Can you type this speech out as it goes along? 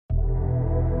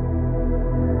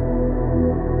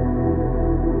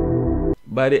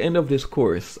By the end of this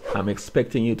course, I'm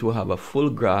expecting you to have a full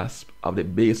grasp of the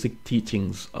basic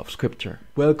teachings of Scripture.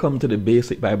 Welcome to the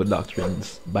Basic Bible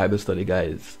Doctrines Bible Study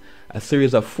Guides, a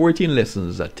series of 14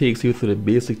 lessons that takes you through the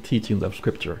basic teachings of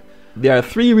Scripture. There are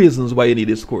 3 reasons why you need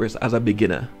this course as a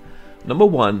beginner. Number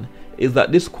 1 is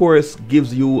that this course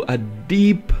gives you a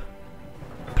deep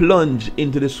plunge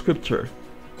into the Scripture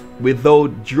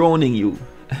without drowning you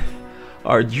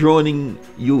or drowning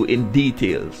you in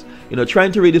details. You know,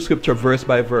 trying to read the Scripture verse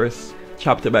by verse,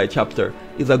 chapter by chapter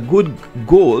is a good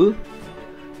goal,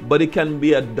 but it can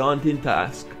be a daunting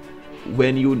task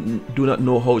when you do not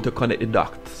know how to connect the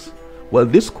dots. Well,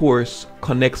 this course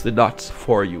connects the dots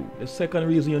for you. The second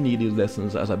reason you need these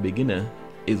lessons as a beginner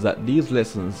is that these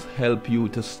lessons help you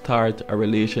to start a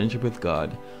relationship with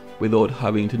God without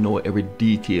having to know every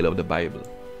detail of the Bible.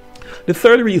 The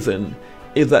third reason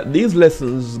is that these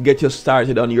lessons get you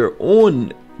started on your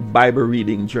own Bible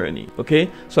reading journey. Okay,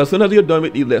 so as soon as you're done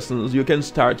with these lessons, you can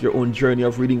start your own journey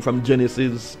of reading from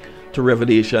Genesis to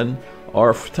Revelation,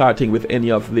 or starting with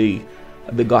any of the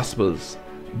Gospels.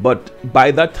 But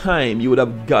by that time, you would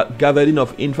have gathered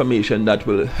enough information that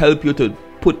will help you to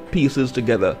put pieces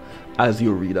together as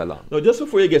you read along. Now, just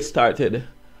before you get started,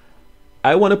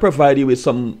 I want to provide you with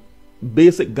some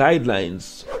basic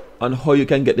guidelines on how you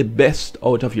can get the best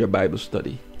out of your Bible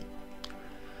study.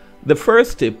 The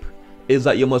first tip is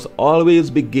that you must always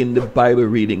begin the Bible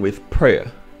reading with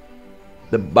prayer.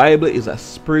 The Bible is a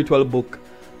spiritual book,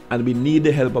 and we need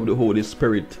the help of the Holy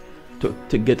Spirit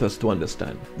to get us to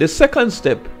understand. The second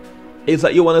step is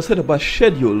that you want to set up a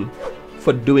schedule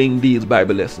for doing these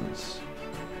Bible lessons.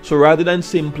 So rather than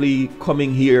simply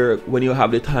coming here when you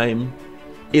have the time,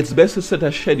 it's best to set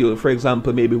a schedule, for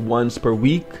example, maybe once per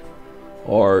week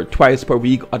or twice per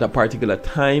week at a particular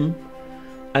time.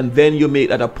 And then you make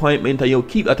that appointment, and you'll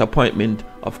keep that appointment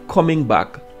of coming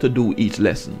back to do each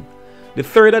lesson. The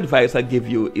third advice I give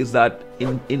you is that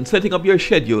in setting up your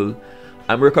schedule,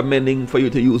 I'm recommending for you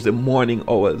to use the morning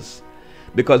hours,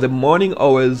 because the morning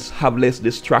hours have less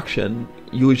distraction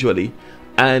usually,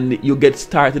 and you get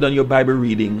started on your Bible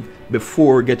reading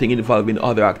before getting involved in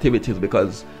other activities,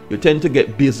 because you tend to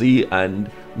get busy and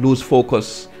lose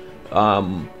focus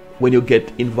when you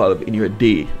get involved in your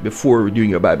day before doing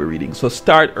your Bible reading. So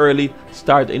start early,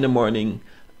 start in the morning,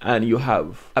 and you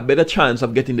have a better chance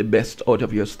of getting the best out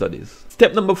of your studies.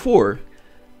 Step number 4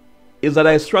 is that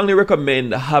I strongly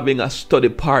recommend having a study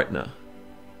partner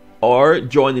or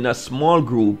joining a small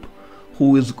group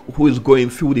who is going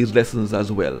through these lessons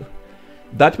as well.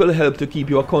 That will help to keep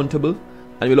you accountable,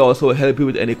 and will also help you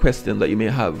with any questions that you may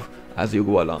have as you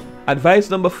go along. Advice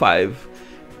number 5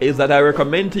 is that I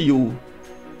recommend to you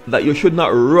that you should not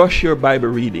rush your Bible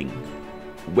reading.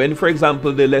 When, for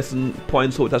example, the lesson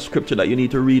points out a scripture that you need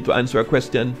to read to answer a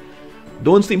question,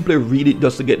 don't simply read it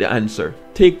just to get the answer.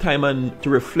 Take time to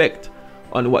reflect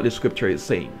on what the scripture is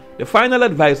saying. The final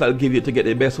advice I'll give you to get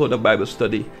the best out of Bible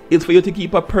study is for you to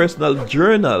keep a personal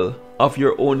journal of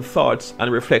your own thoughts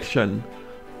and reflection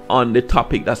on the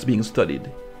topic that's being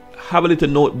studied. Have a little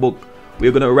notebook where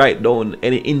you're going to write down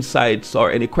any insights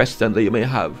or any questions that you may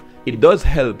have. It does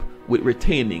help with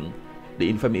retaining the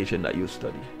information that you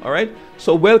study. Alright,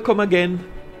 so welcome again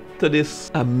to this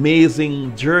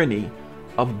amazing journey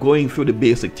of going through the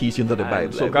basic teachings of the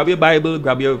Bible. So grab your Bible,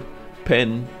 grab your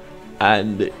pen,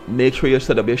 and make sure you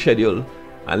set up your schedule,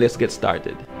 and let's get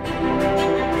started.